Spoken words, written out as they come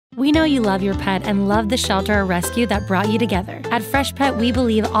We know you love your pet and love the shelter or rescue that brought you together. At Freshpet, we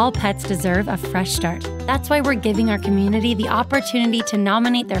believe all pets deserve a fresh start. That's why we're giving our community the opportunity to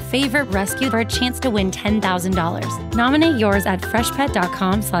nominate their favorite rescue for a chance to win $10,000. Nominate yours at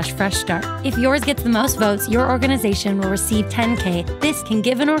freshpet.com/freshstart. If yours gets the most votes, your organization will receive $10K. This can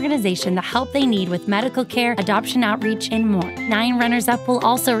give an organization the help they need with medical care, adoption outreach, and more. 9 runners-up will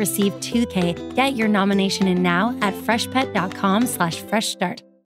also receive $2K. Get your nomination in now at freshpet.com/freshstart.